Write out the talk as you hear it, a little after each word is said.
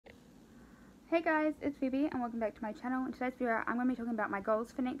Hey guys, it's Phoebe and welcome back to my channel. In today's video I'm going to be talking about my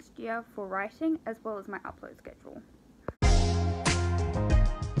goals for next year for writing as well as my upload schedule.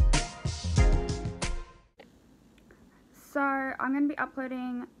 So I'm going to be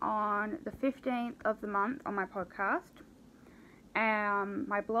uploading on the 15th of the month on my podcast.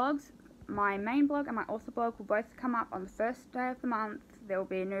 My blogs, my main blog and my author blog will both come up on the first day of the month. There will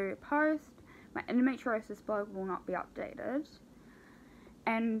be a new post. My endometriosis blog will not be updated.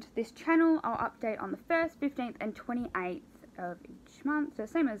 And this channel I'll update on the 1st, 15th and 28th of each month, so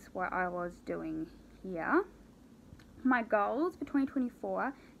same as what I was doing here. My goals for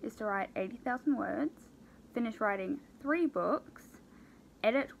 2024 is to write 80,000 words, finish writing 3 books,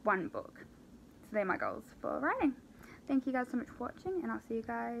 edit 1 book. So they're my goals for writing. Thank you guys so much for watching and I'll see you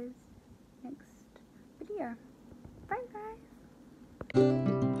guys next video. Bye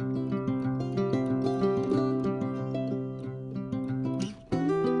guys!